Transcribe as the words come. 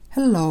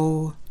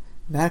Hello,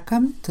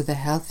 welcome to the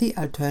Healthy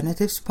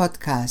Alternatives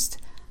podcast.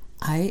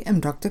 I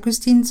am Dr.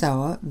 Christine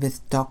Sauer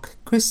with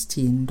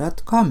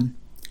DocChristine.com.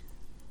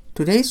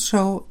 Today's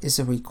show is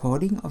a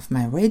recording of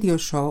my radio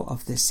show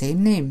of the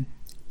same name.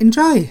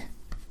 Enjoy!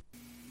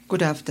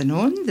 Good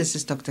afternoon, this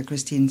is Dr.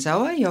 Christine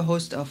Sauer, your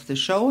host of the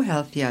show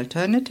Healthy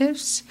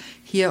Alternatives,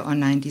 here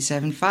on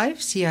 97.5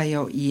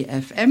 CIOE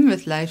FM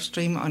with live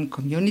stream on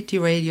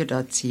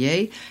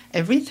communityradio.ca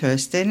every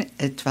Thursday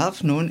at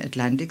 12 noon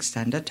Atlantic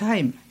Standard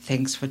Time.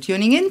 Thanks for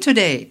tuning in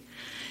today.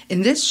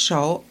 In this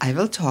show, I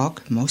will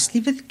talk mostly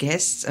with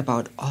guests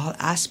about all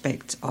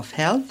aspects of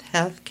health,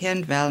 healthcare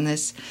and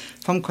wellness,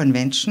 from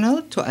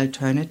conventional to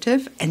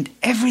alternative and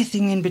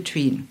everything in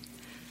between.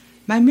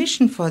 My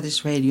mission for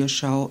this radio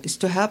show is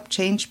to help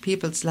change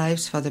people's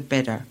lives for the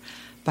better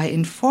by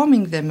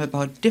informing them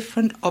about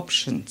different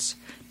options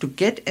to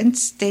get and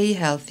stay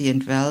healthy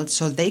and well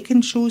so they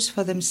can choose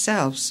for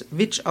themselves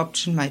which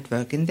option might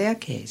work in their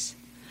case.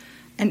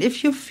 And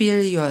if you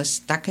feel you are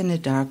stuck in a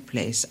dark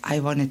place, I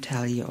want to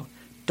tell you,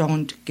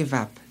 don't give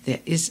up.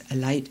 There is a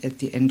light at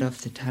the end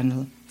of the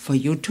tunnel for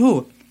you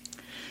too.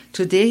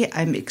 Today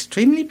I'm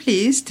extremely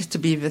pleased to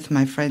be with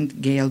my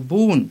friend Gail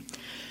Boone.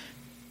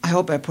 I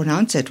hope I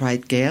pronounced it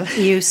right, Gail.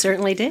 You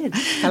certainly did.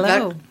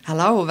 Hello.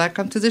 Hello,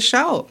 welcome to the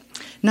show.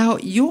 Now,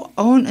 you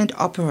own and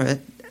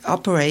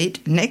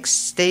operate Next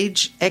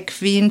Stage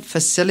Equine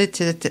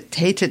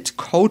Facilitated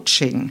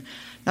Coaching.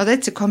 Now,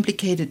 that's a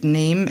complicated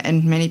name,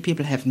 and many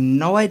people have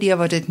no idea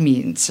what it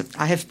means.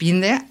 I have been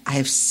there. I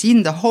have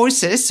seen the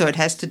horses, so it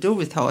has to do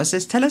with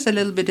horses. Tell us a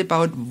little bit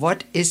about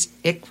what is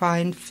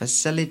Equine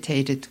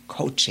Facilitated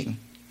Coaching.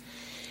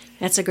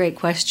 That's a great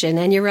question,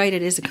 and you're right,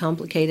 it is a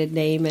complicated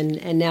name,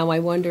 and now I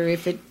wonder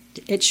if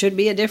it should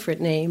be a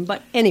different name.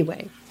 But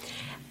anyway,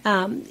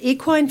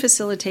 equine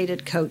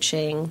facilitated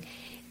coaching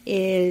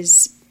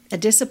is a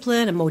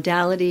discipline, a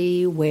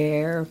modality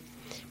where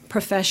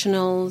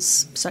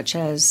professionals such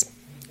as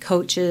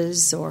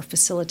coaches or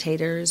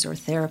facilitators or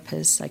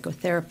therapists,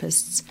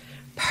 psychotherapists,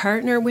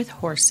 partner with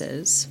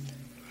horses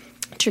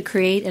to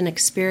create an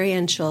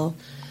experiential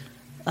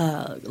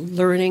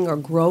learning or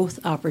growth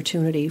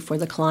opportunity for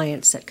the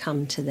clients that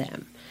come to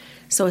them.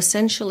 So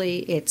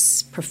essentially,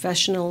 it's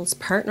professionals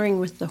partnering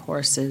with the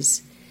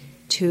horses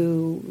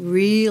to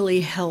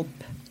really help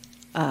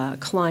a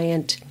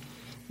client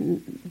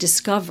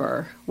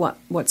discover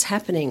what's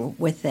happening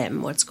with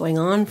them, what's going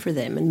on for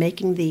them, and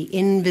making the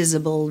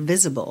invisible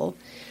visible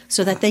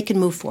so that they can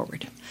move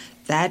forward.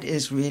 That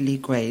is really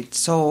great.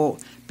 So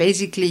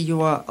basically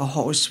you are a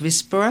horse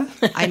whisperer.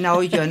 I know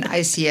you're an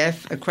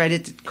ICF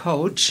accredited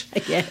coach.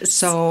 Yes.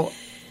 So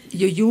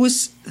you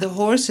use the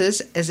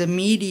horses as a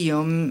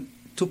medium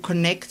to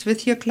connect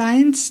with your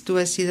clients. Do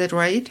I see that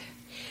right?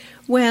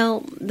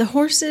 Well, the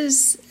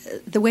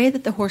way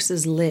that the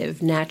horses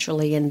live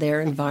naturally in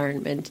their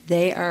environment,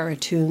 they are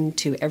attuned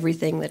to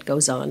everything that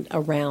goes on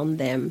around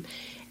them.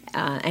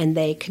 And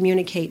they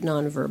communicate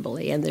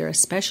non-verbally, and they're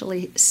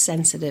especially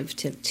sensitive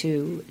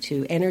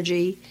to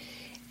energy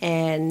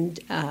and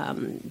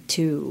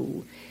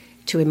to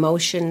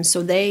emotion.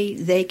 So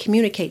they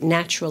communicate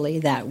naturally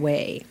that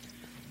way.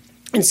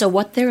 And so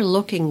what they're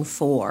looking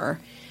for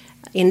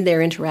in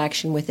their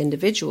interaction with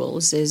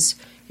individuals is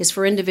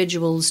for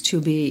individuals to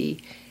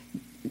be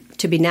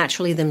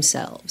naturally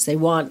themselves. They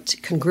want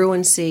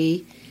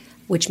congruency,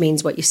 which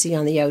means what you see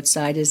on the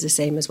outside is the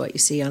same as what you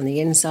see on the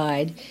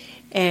inside.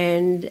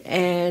 And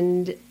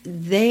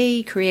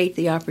they create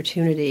the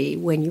opportunity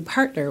when you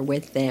partner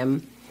with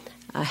them,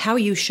 how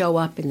you show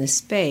up in the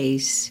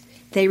space,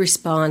 they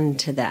respond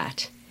to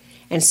that.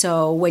 And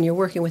so when you're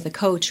working with a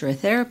coach or a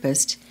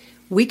therapist,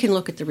 we can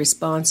look at the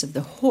response of the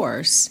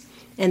horse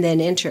and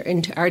then enter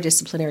into our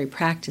disciplinary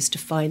practice to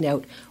find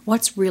out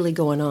what's really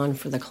going on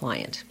for the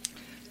client.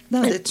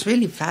 No, that's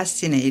really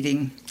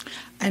fascinating.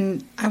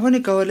 And I want to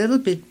go a little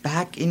bit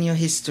back in your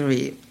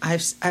history. I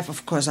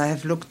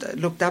have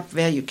looked up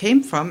where you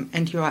came from,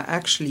 and you are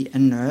actually a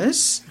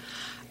nurse,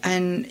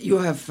 and you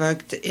have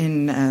worked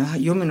in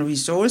human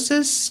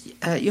resources.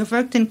 You have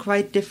worked in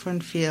quite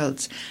different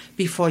fields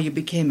before you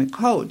became a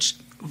coach.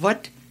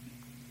 What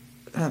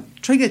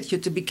triggered you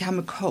to become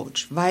a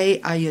coach?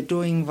 Why are you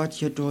doing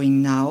what you're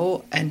doing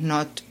now and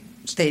not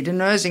stayed in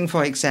nursing,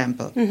 for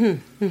example? I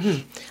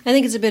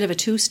think it's a bit of a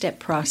two-step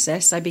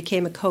process. I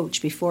became a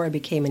coach before I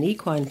became an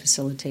equine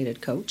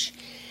facilitated coach.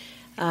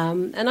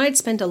 And I'd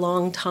spent a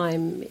long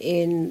time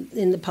in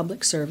the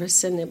public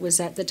service, and it was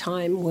at the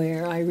time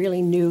where I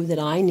really knew that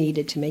I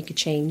needed to make a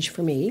change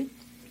for me.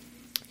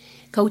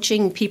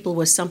 Coaching people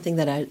was something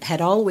that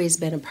had always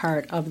been a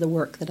part of the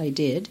work that I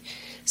did.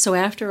 So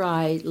after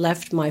I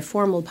left my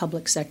formal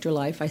public sector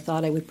life, I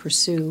thought I would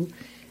pursue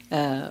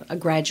a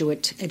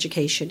graduate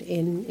education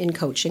in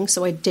coaching.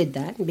 So I did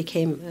that and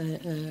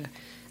became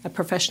a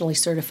professionally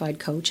certified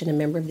coach and a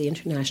member of the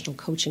International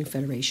Coaching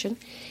Federation.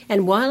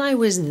 And while I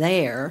was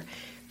there,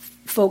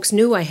 folks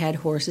knew I had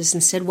horses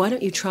and said, why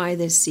don't you try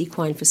this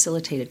equine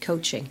facilitated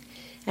coaching?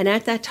 And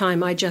at that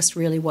time, I just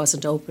really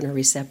wasn't open or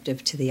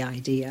receptive to the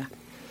idea.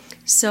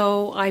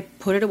 So I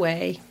put it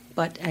away,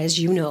 but as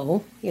you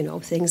know,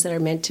 things that are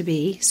meant to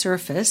be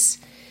surface.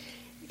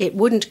 It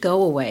wouldn't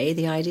go away.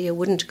 The idea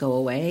wouldn't go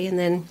away. And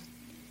then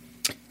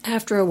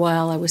after a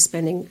while, I was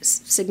spending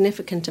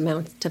significant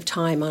amount of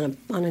time on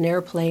an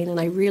airplane, and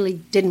I really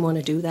didn't want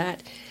to do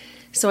that.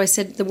 So I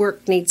said, the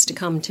work needs to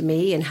come to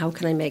me, and how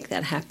can I make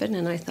that happen?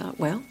 And I thought,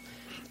 well,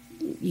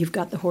 you've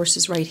got the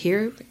horses right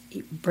here.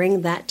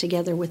 Bring that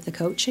together with the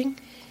coaching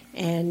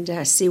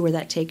and see where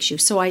that takes you.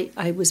 So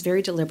I was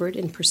very deliberate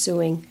in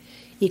pursuing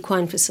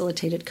equine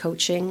facilitated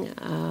coaching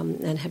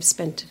and have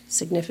spent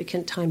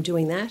significant time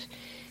doing that.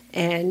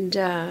 And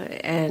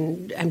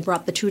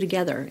brought the two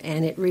together,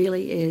 and it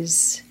really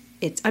is.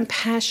 I'm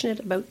passionate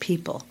about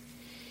people,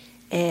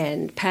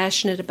 and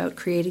passionate about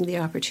creating the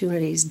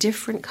opportunities,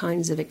 different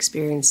kinds of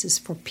experiences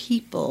for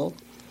people,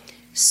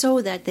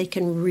 so that they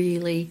can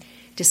really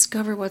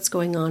discover what's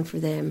going on for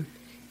them,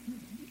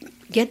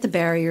 get the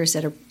barriers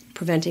that are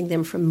preventing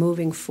them from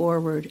moving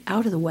forward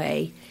out of the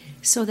way,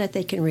 so that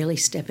they can really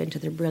step into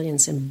their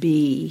brilliance and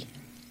be.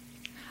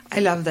 I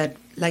love that,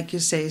 like you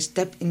say,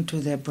 step into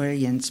their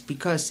brilliance,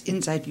 because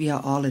inside we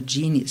are all a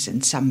genius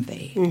in some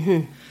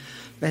way,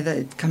 whether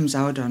it comes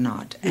out or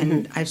not.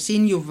 And I've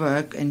seen you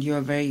work, and you're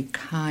a very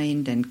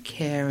kind and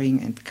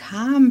caring and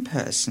calm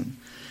person.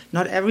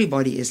 Not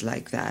everybody is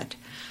like that.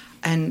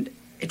 And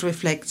it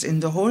reflects in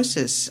the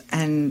horses.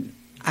 And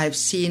I've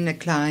seen a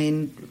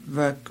client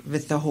work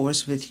with the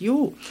horse with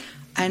you.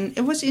 And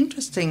it was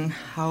interesting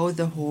how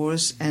the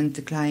horse and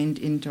the client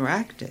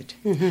interacted.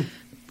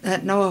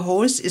 Now, a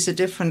horse is a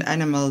different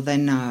animal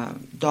than a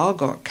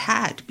dog or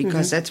cat,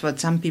 because that's what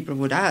some people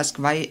would ask.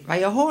 Why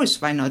a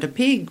horse? Why not a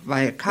pig?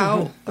 Why a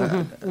cow?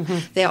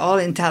 They're all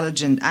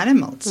intelligent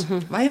animals.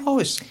 Why a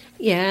horse?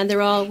 Yeah, and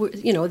they're all,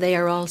 they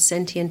are all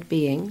sentient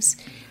beings.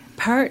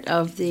 Part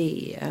of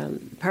the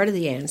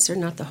answer,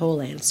 not the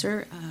whole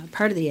answer,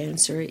 part of the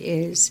answer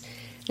is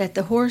that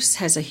the horse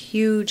has a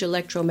huge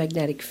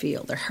electromagnetic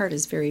field. Their heart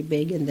is very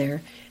big, and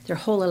their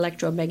whole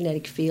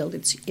electromagnetic field,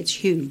 it's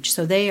huge.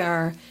 So they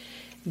are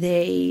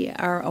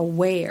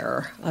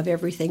aware of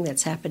everything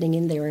that's happening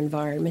in their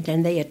environment,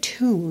 and they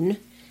attune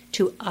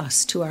to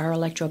us, to our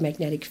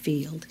electromagnetic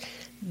field.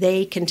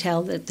 They can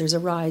tell that there's a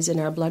rise in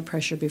our blood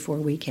pressure before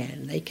we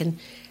can. They can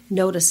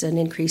notice an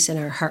increase in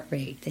our heart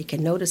rate. They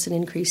can notice an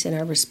increase in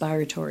our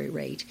respiratory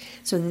rate.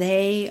 So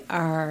they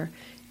are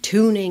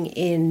tuning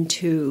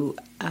into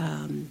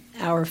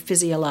our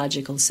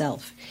physiological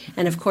self.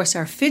 And of course,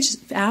 our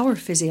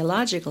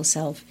physiological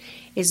self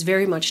is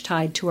very much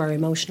tied to our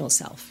emotional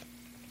self.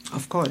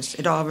 Of course,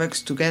 it all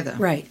works together.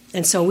 Right.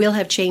 And so we'll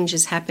have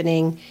changes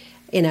happening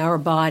in our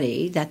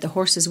body that the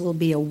horses will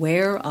be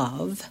aware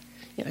of,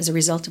 as a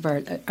result of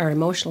our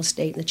emotional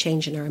state and the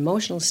change in our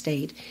emotional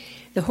state.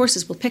 The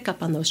horses will pick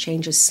up on those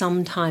changes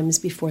sometimes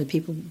before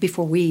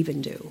we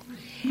even do.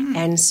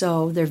 And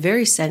so they're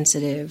very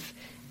sensitive.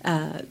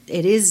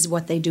 It is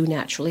what they do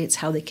naturally. It's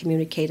how they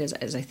communicate,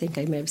 as I think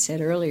I may have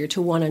said earlier,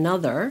 to one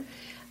another.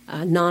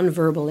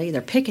 Non-verbally,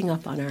 they're picking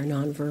up on our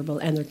non-verbal,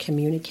 and they're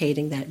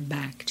communicating that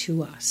back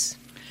to us.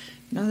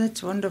 No,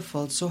 that's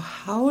wonderful. So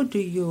how do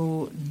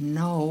you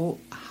know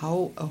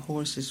how a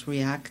horse is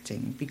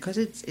reacting? Because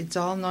it's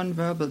all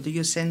non-verbal. Do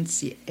you sense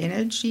the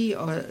energy,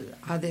 or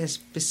are there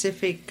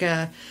specific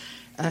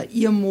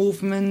ear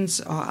movements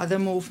or other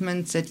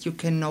movements that you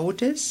can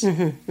notice?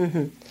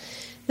 The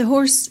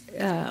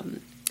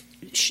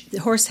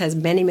horse has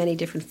many, many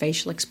different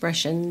facial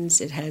expressions.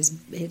 It has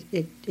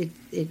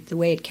the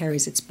way it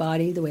carries its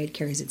body, the way it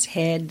carries its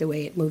head, the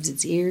way it moves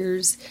its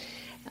ears.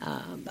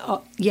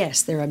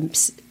 Yes, there are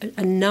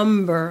a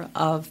number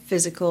of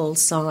physical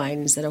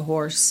signs that a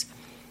horse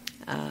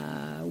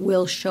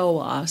will show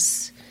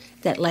us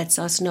that lets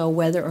us know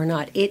whether or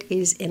not it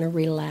is in a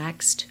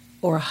relaxed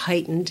or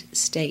heightened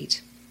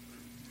state.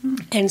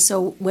 And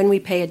so when we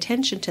pay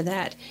attention to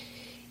that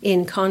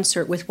in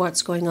concert with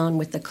what's going on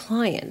with the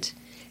client,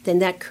 then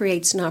that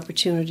creates an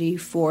opportunity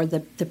for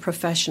the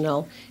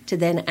professional to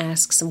then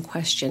ask some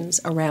questions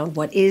around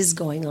what is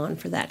going on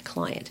for that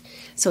client.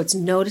 So it's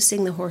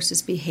noticing the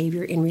horse's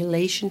behavior in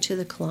relation to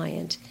the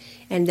client,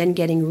 and then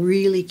getting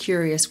really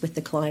curious with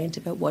the client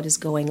about what is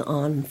going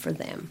on for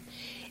them,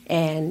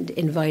 and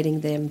inviting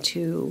them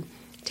to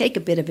take a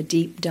bit of a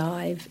deep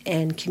dive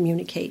and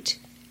communicate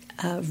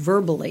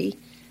verbally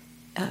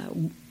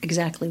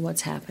exactly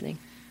what's happening.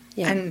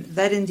 Yeah. And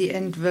that in the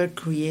end will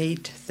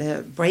create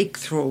the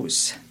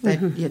breakthroughs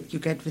that you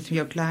get with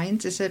your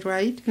clients, is that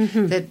right?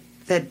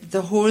 That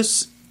the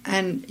horse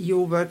and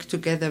you work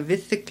together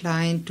with the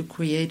client to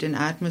create an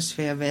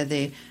atmosphere where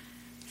they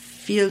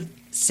feel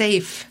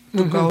safe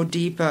to go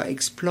deeper,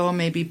 explore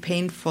maybe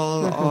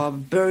painful or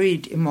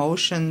buried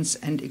emotions,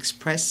 and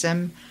express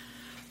them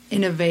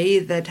in a way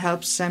that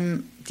helps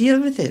them deal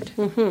with it.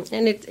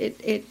 And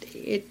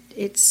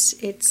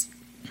it's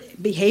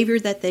behavior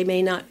that they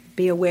may not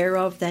be aware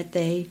of that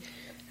they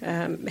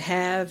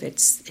have.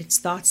 It's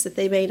thoughts that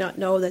they may not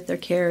know that they're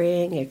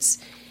carrying. It's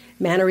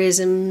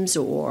mannerisms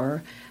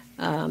or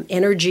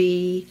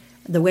energy,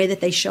 the way that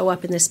they show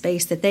up in the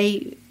space that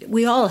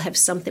we all have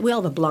something. We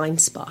all have a blind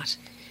spot.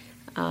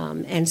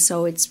 And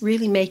so it's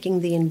really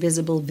making the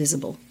invisible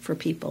visible for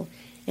people.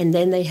 And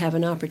then they have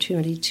an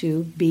opportunity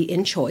to be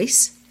in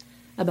choice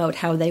about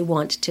how they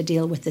want to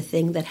deal with the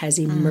thing that has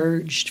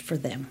emerged for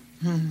them.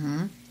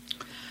 Mm-hmm.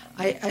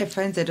 I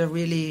find that a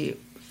really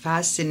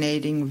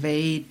fascinating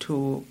way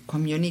to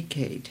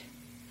communicate,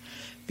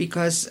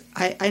 because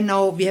I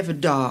know we have a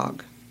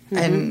dog,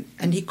 and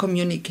he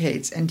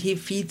communicates and he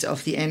feeds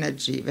off the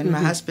energy. When my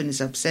husband is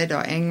upset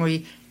or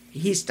angry,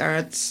 he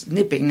starts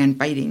nipping and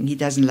biting. He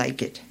doesn't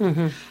like it.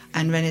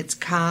 And when it's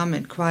calm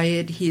and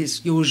quiet, he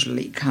is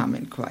usually calm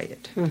and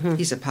quiet.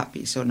 He's a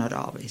puppy, so not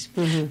always.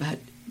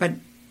 But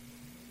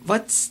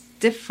what's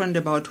different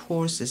about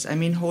horses? I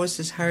mean,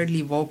 horses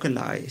hardly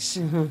vocalize.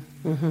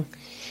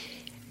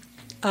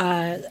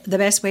 The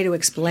best way to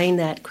explain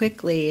that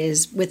quickly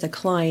is with a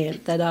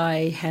client that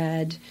I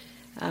had.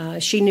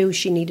 She knew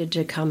she needed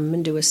to come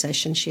and do a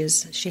session. She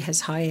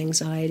has high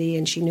anxiety,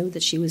 and she knew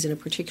that she was in a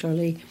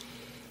particularly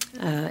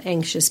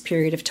anxious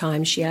period of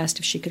time. She asked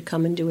if she could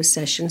come and do a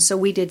session. So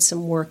we did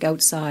some work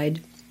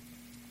outside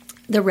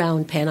the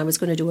round pen. I was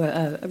going to do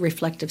a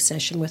reflective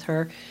session with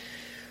her.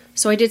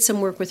 So I did some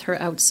work with her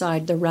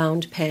outside the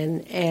round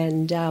pen,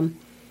 and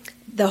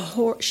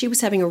she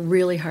was having a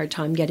really hard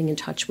time getting in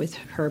touch with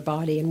her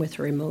body and with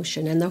her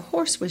emotion. And the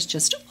horse was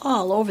just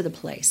all over the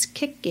place,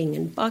 kicking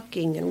and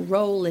bucking and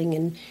rolling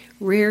and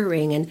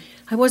rearing. And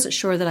I wasn't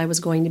sure that I was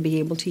going to be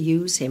able to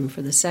use him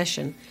for the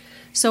session.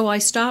 So I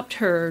stopped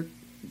her,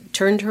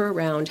 turned her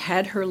around,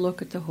 had her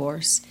look at the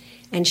horse,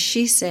 and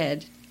she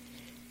said,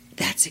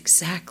 "That's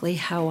exactly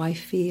how I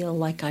feel,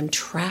 like I'm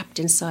trapped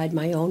inside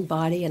my own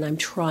body and I'm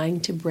trying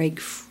to break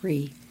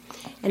free."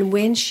 And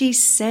when she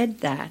said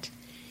that,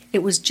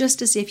 it was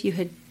just as if you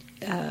had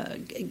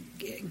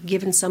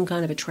given some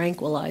kind of a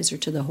tranquilizer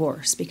to the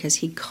horse, because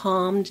he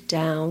calmed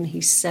down,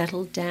 he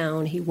settled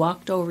down, he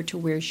walked over to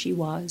where she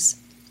was.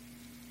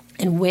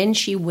 And when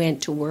she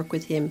went to work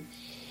with him,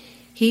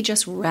 he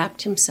just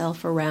wrapped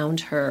himself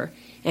around her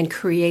and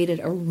created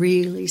a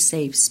really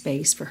safe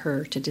space for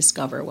her to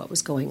discover what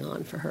was going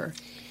on for her.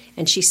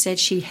 And she said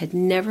she had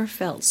never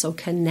felt so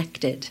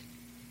connected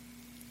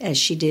as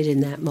she did in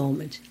that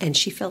moment, and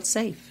she felt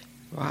safe.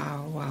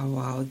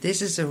 Wow.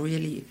 This is a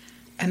really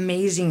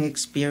amazing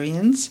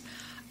experience.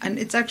 And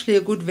it's actually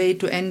a good way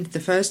to end the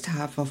first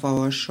half of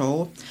our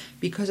show,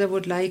 because I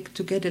would like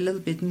to get a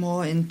little bit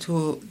more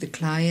into the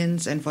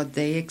clients and what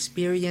they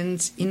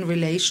experience in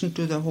relation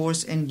to the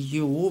horse and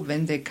you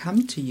when they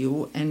come to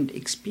you and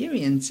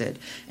experience it,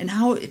 and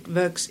how it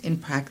works in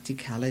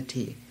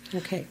practicality.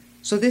 Okay.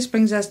 So this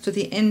brings us to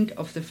the end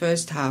of the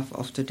first half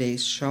of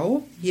today's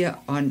show here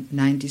on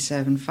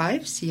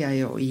 97.5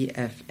 CIOE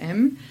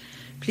FM.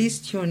 Please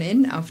tune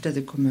in after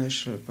the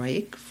commercial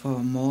break for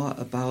more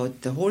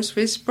about the horse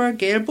whisperer,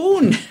 Gail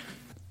Boone.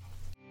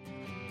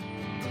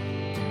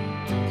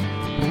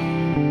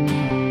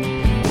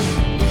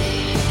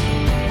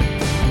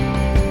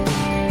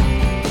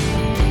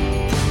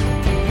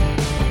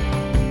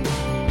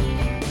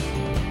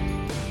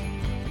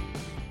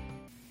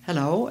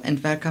 Hello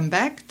and welcome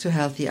back to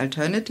Healthy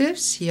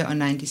Alternatives here on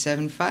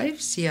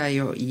 97.5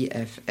 CIOE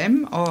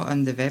FM or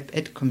on the web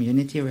at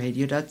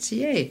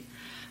communityradio.ca.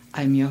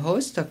 I'm your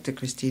host, Dr.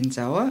 Christine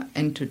Sauer,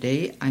 and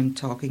today I'm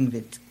talking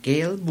with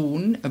Gail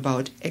Boone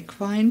about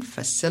equine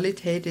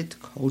facilitated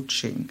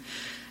coaching.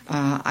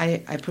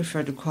 I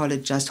prefer to call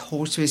it just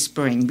horse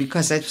whispering,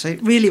 because that's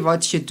really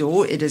what you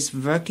do. It is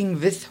working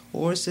with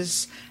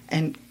horses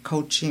and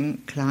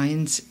coaching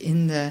clients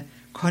in the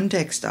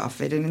context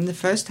of it. And in the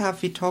first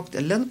half, we talked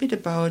a little bit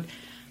about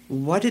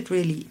what it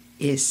really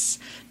is.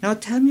 Now,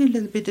 tell me a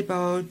little bit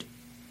about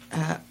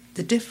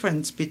the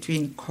difference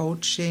between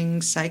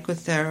coaching,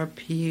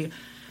 psychotherapy,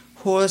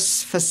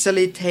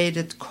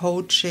 horse-facilitated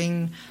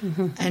coaching,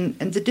 and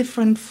the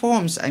different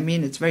forms. I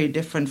mean, it's very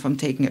different from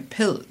taking a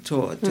pill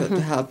to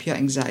help your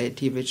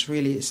anxiety, which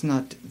really is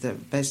not the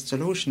best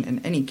solution in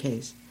any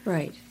case.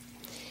 Right.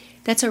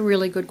 That's a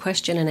really good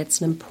question, and it's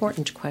an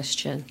important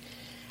question.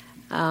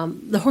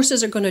 The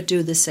horses are going to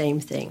do the same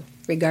thing,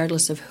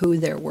 regardless of who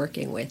they're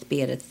working with,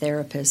 be it a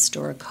therapist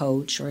or a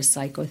coach or a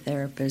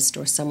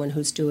psychotherapist or someone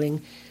who's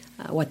doing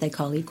what they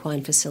call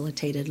equine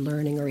facilitated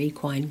learning or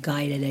equine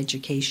guided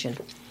education.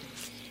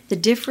 The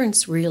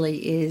difference really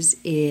is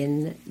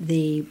in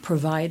the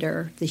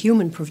provider, the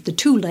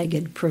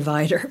two-legged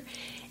provider,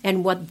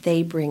 and what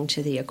they bring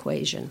to the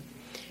equation.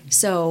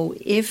 So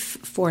if,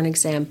 for an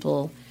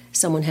example,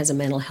 someone has a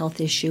mental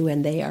health issue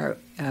and they are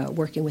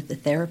working with the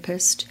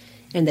therapist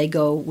and they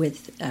go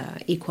with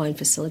equine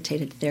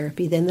facilitated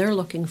therapy, then they're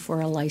looking for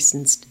a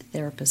licensed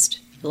therapist,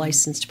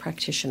 licensed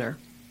practitioner.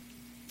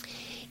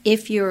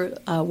 If you're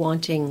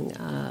wanting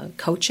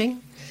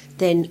coaching,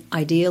 then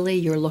ideally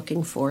you're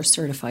looking for a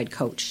certified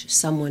coach,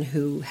 someone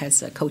who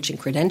has a coaching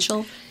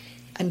credential.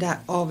 And I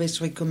always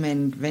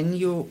recommend, when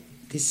you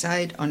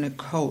decide on a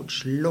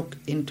coach, look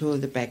into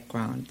the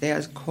background. There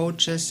are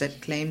coaches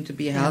that claim to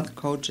be health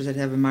coaches that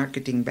have a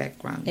marketing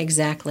background.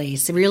 Exactly.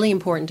 It's really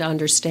important to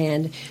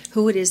understand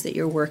who it is that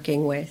you're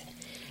working with.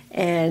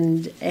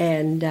 And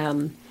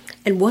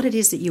what it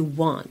is that you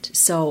want.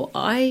 So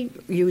I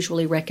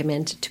usually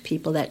recommend to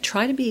people that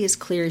try to be as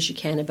clear as you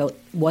can about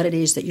what it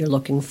is that you're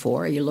looking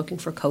for. Are you looking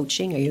for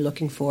coaching? Are you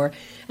looking for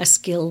a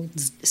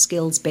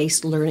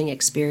skills-based learning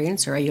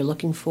experience? Or are you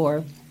looking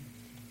for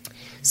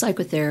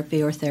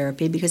psychotherapy or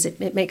therapy? Because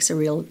it makes a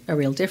real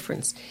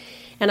difference.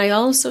 And I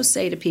also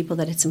say to people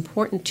that it's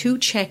important to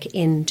check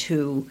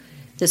into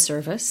the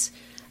service.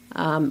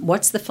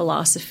 What's the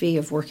philosophy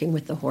of working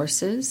with the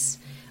horses?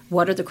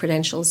 What are the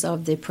credentials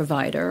of the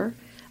provider?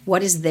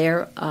 What is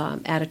their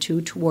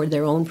attitude toward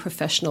their own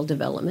professional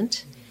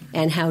development,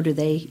 and how do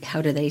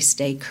they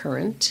stay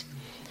current?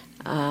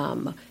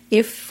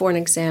 If, for an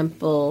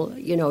example,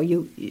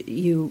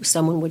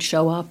 someone would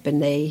show up and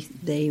they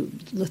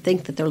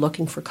think that they're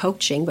looking for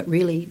coaching, but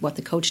really what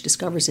the coach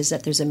discovers is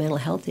that there's a mental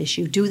health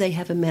issue. Do they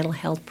have a mental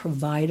health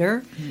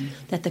provider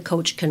that the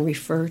coach can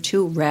refer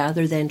to,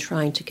 rather than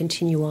trying to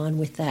continue on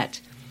with that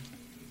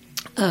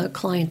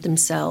client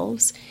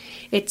themselves?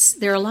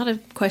 There are a lot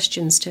of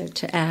questions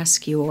to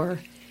ask your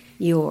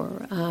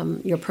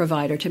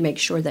provider to make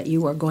sure that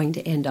you are going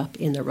to end up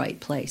in the right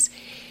place.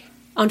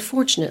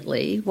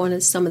 Unfortunately,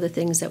 some of the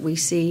things that we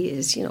see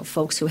is,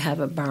 folks who have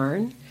a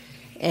barn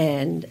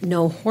and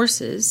no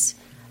horses,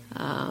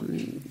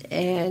 and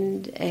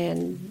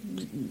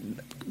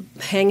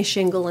hang a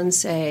shingle and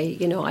say,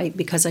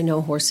 because I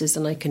know horses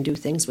and I can do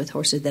things with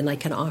horses, then I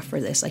can offer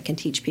this. I can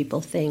teach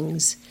people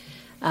things.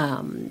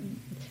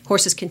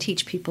 Horses can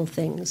teach people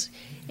things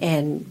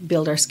and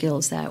build our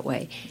skills that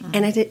way.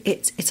 And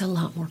it's a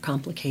lot more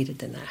complicated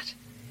than that.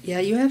 Yeah,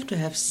 you have to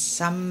have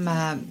some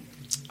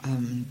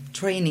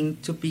training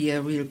to be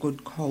a real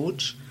good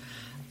coach.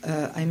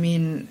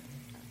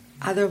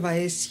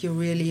 Otherwise you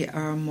really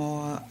are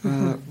more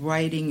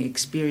riding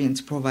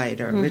experience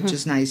provider, which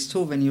is nice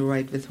too when you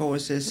ride with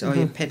horses or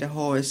you pet a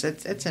horse.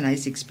 That's a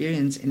nice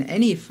experience in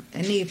any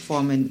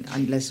form,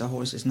 unless a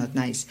horse is not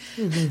nice.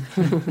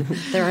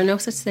 There are no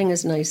such thing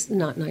as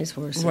not nice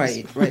horses.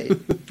 Right.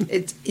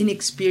 It's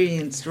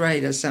inexperienced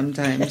rider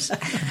sometimes.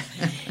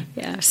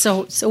 Yeah,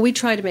 so we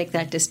try to make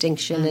that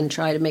distinction and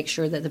try to make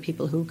sure that the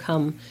people who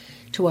come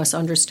to us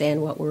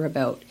understand what we're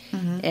about,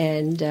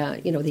 and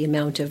the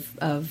amount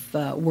of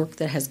work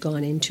that has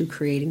gone into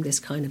creating this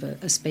kind of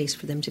a space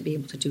for them to be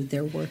able to do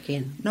their work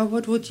in. Now,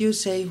 what would you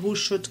say? Who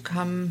should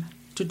come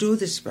to do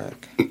this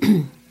work?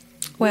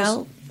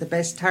 Well, who's the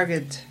best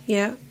target?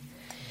 Yeah.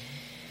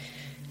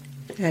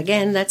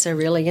 Again, that's a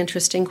really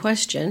interesting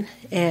question,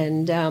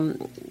 and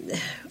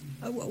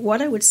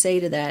what I would say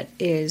to that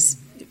is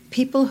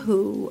people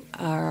who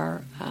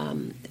are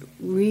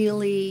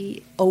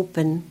really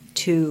open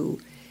to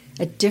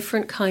a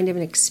different kind of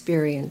an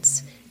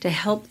experience to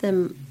help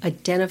them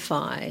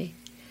identify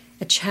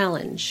a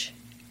challenge,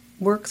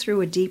 work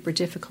through a deep or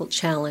difficult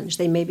challenge.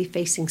 They may be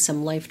facing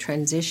some life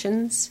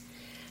transitions.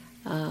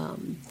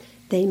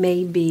 They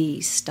may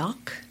be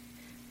stuck.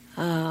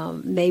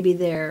 Maybe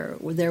they're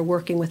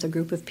working with a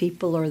group of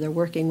people, or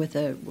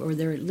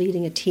they're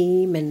leading a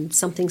team and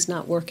something's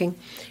not working.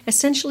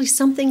 Essentially,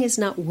 something is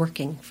not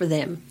working for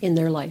them in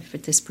their life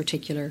at this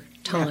particular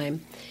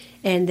time. Yeah.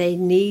 And they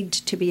need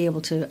to be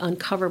able to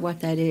uncover what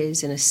that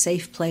is in a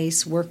safe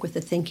place, work with a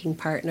thinking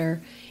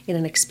partner in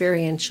an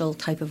experiential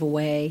type of a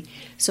way,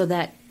 so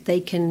that they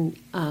can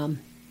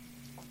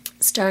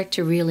start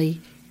to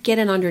really dig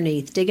in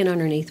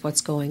underneath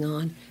what's going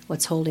on,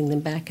 what's holding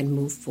them back, and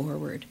move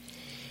forward.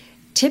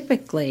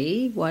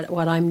 Typically,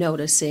 what I'm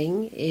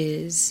noticing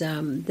is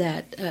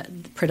that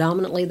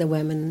predominantly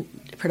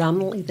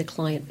the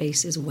client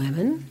base is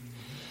women.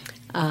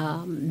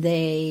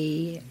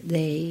 They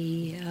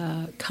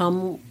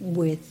come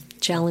with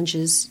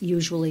challenges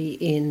usually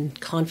in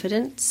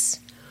confidence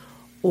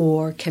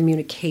or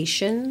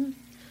communication,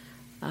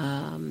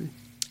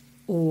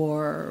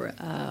 or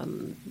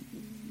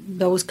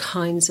those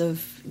kinds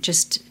of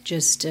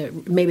just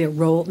maybe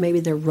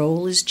their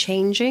role is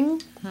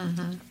changing,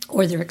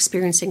 or they're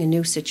experiencing a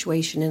new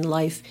situation in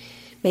life.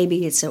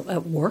 Maybe it's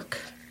at work,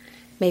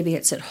 maybe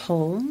it's at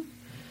home,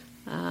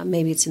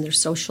 maybe it's in their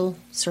social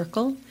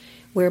circle,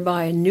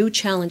 whereby a new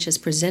challenge has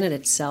presented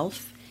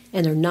itself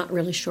and they're not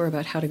really sure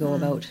about how to go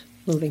about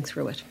moving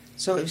through it.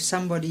 So if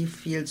somebody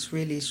feels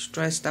really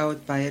stressed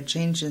out by a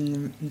change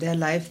in their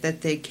life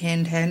that they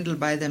can't handle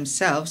by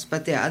themselves,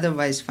 but they're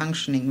otherwise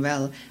functioning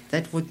well,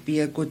 that would be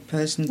a good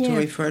person to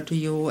refer to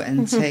you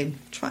and say,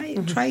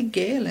 try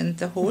Gail and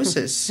the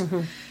horses.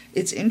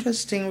 It's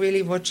interesting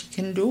really what she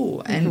can do.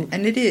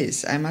 And it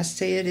is. I must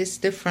say it is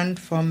different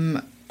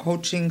from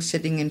coaching,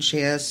 sitting in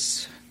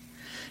chairs,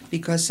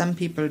 because some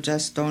people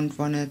just don't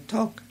want to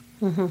talk.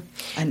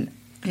 And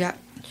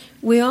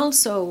we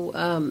also,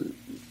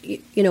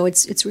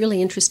 it's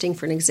really interesting,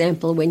 for an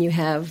example, when you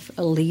have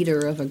a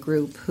leader of a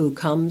group who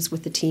comes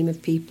with a team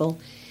of people,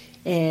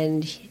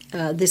 and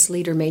this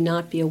leader may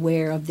not be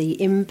aware of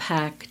the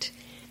impact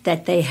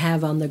that they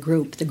have on the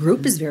group. The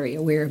group is very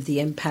aware of the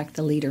impact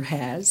the leader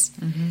has,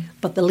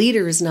 but the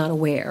leader is not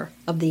aware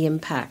of the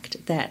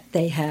impact that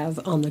they have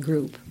on the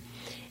group.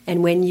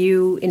 And when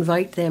you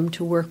invite them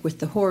to work with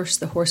the horse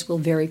will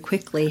very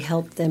quickly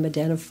help them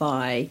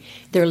identify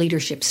their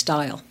leadership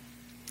style.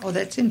 Oh,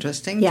 that's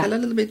interesting. Yeah. Tell a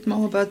little bit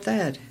more about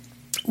that.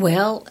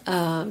 Well,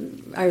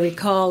 I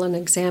recall an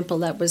example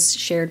that was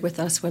shared with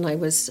us when I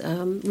was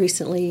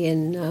recently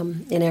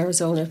in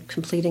Arizona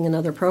completing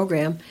another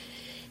program.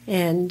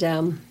 And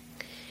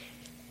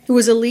it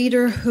was a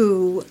leader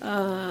who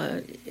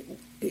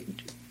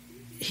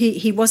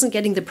he wasn't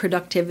getting the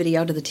productivity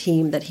out of the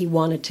team that he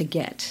wanted to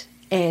get,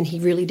 and he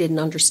really didn't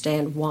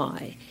understand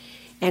why.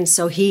 And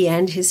so he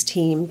and his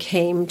team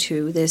came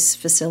to this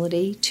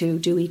facility to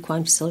do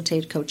equine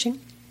facilitated coaching,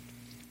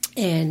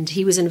 and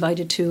he was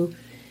invited to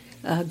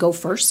go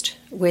first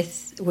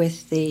with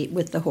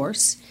the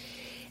horse.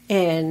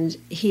 And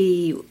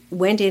he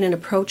went in and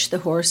approached the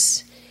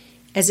horse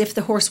as if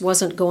the horse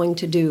wasn't going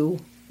to do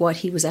what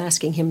he was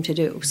asking him to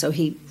do. So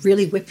he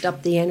really whipped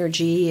up the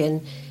energy,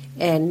 and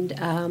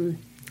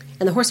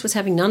the horse was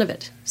having none of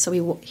it.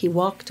 So he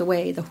walked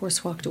away. The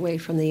horse walked away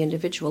from the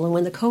individual. And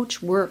when the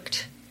coach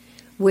worked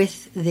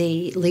with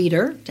the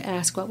leader to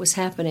ask what was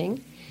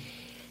happening,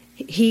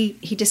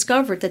 he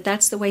discovered that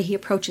that's the way he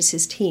approaches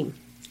his team,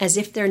 as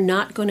if they're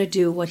not going to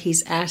do what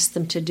he's asked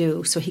them to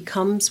do. So he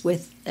comes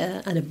with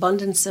an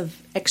abundance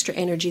of extra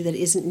energy that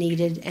isn't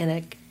needed,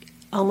 and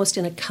almost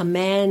in a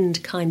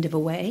command kind of a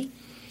way.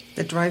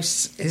 That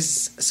drives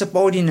his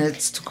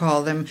subordinates, to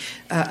call them,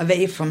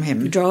 away from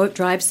him.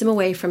 Drives them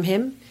away from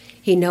him.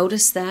 He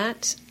noticed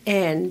that,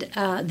 and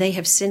they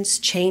have since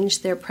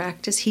changed their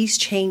practice. He's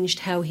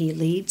changed how he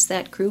leads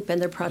that group, and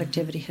their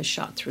productivity has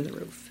shot through the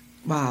roof.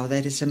 Wow,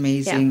 that is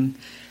amazing. Yeah.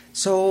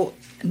 So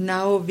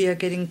now we are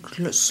getting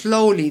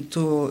slowly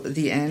to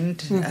the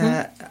end.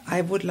 Mm-hmm.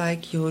 I would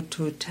like you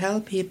to tell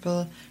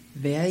people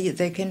where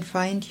they can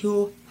find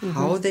you, mm-hmm.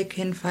 how they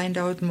can find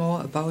out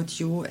more about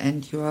you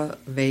and your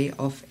way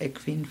of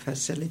equine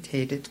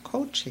facilitated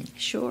coaching.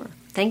 Sure.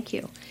 Thank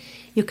you.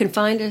 You can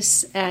find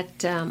us at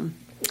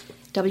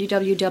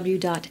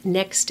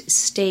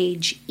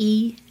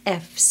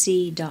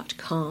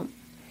www.nextstageefc.com.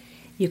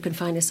 You can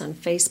find us on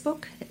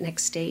Facebook at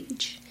Next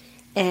Stage.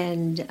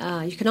 And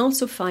you can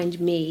also find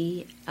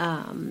me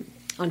on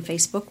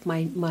Facebook,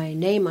 my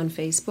name on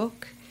Facebook.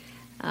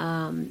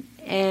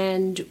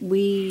 And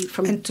we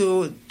from and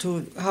to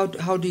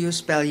how do you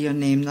spell your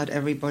name? Not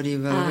everybody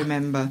will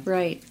remember.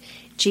 Right,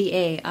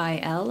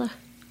 GailBoone.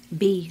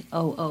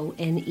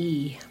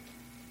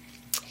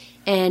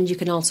 And you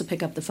can also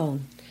pick up the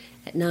phone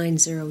at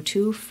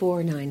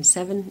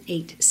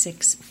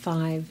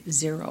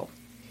 902-497-8650,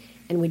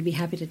 and we'd be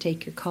happy to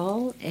take your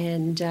call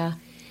and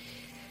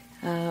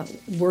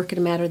work in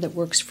a matter that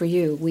works for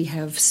you. We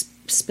have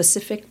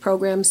specific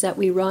programs that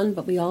we run,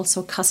 but we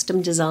also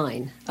custom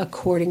design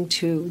according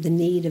to the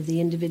need of the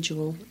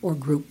individual or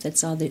group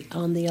that's on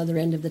the other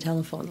end of the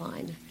telephone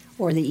line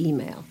or the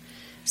email.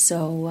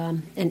 So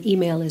an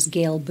email is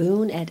Gail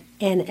Boone at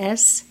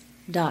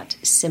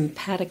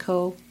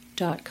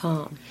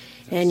ns.simpatico.com.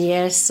 And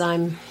yes,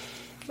 .ca.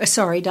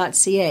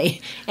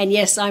 And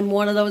yes, I'm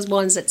one of those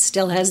ones that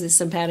still has the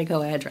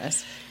Simpatico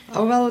address.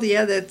 Oh, well,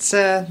 yeah, that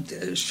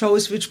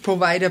shows which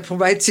provider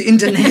provides the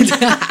internet.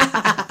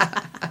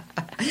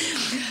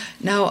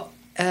 Now,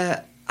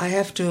 I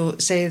have to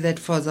say that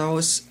for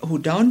those who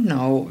don't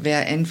know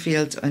where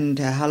Enfield and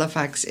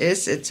Halifax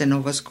is, it's in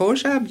Nova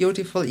Scotia,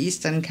 beautiful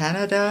eastern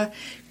Canada,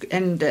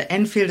 and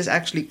Enfield is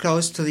actually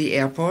close to the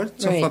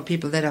airport. So right. For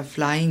people that are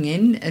flying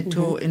in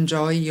to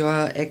enjoy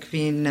your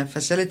equine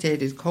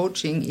facilitated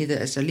coaching, either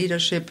as a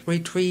leadership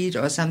retreat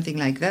or something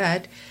like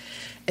that,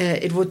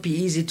 it would be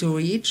easy to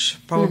reach.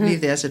 Probably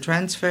there's a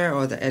transfer,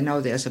 or now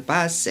there's a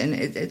bus, and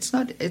it's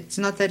not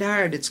that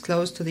hard. It's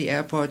close to the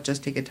airport.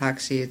 Just take a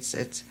taxi.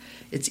 It's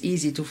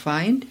easy to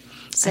find.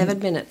 7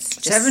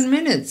 minutes. 7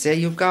 minutes. There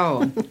you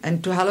go.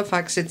 And to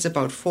Halifax, it's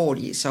about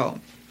 40. So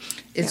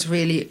it's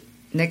really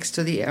next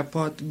to the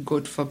airport.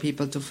 Good for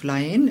people to fly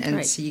in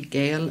and see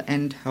Gail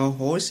and her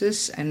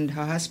horses. And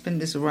her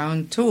husband is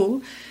around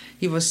too.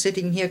 He was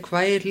sitting here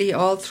quietly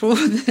all through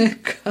the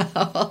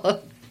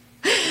call.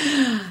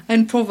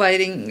 And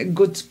providing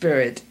good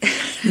spirit.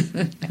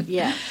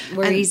 Yeah,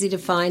 we're easy to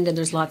find, and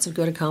there's lots of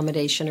good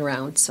accommodation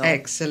around. So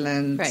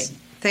excellent. Right.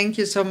 Thank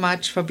you so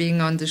much for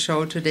being on the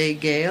show today,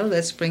 Gail.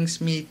 This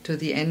brings me to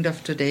the end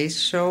of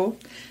today's show.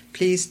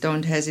 Please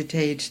don't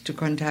hesitate to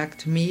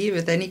contact me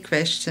with any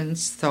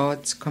questions,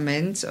 thoughts,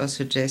 comments, or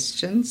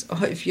suggestions.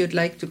 Or if you'd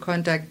like to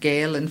contact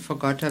Gail and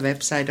forgot her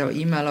website or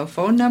email or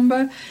phone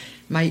number,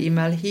 my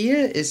email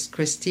here is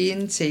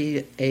Christine,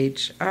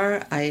 CHRISTINE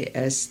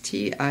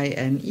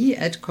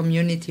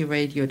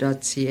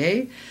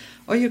 @communityradio.ca,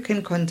 or you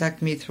can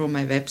contact me through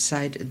my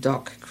website,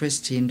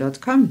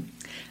 docchristine.com.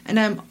 And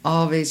I'm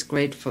always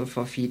grateful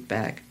for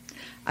feedback.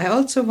 I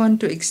also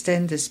want to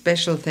extend a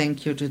special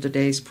thank you to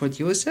today's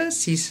producer,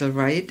 Cecil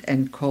Wright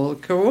and Cole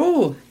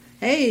Carew.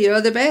 Hey,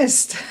 you're the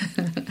best.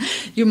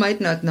 You might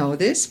not know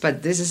this,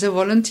 but this is a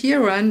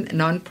volunteer-run,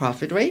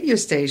 non-profit radio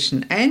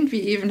station, and we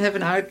even have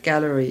an art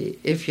gallery.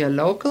 If you're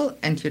local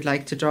and you'd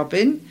like to drop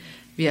in,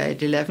 we are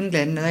at 11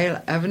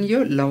 Glendale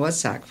Avenue, Lower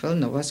Sackville,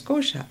 Nova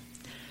Scotia.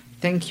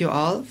 Thank you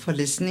all for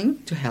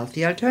listening to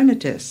Healthy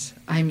Alternatives.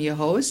 I'm your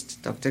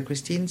host, Dr.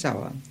 Christine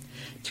Sauer.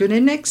 Tune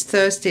in next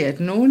Thursday at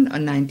noon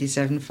on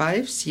 97.5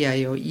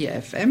 CIOE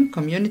FM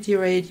Community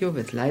Radio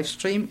with live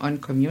stream on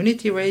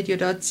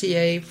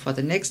communityradio.ca for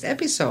the next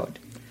episode.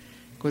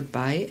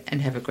 Goodbye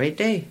and have a great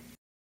day.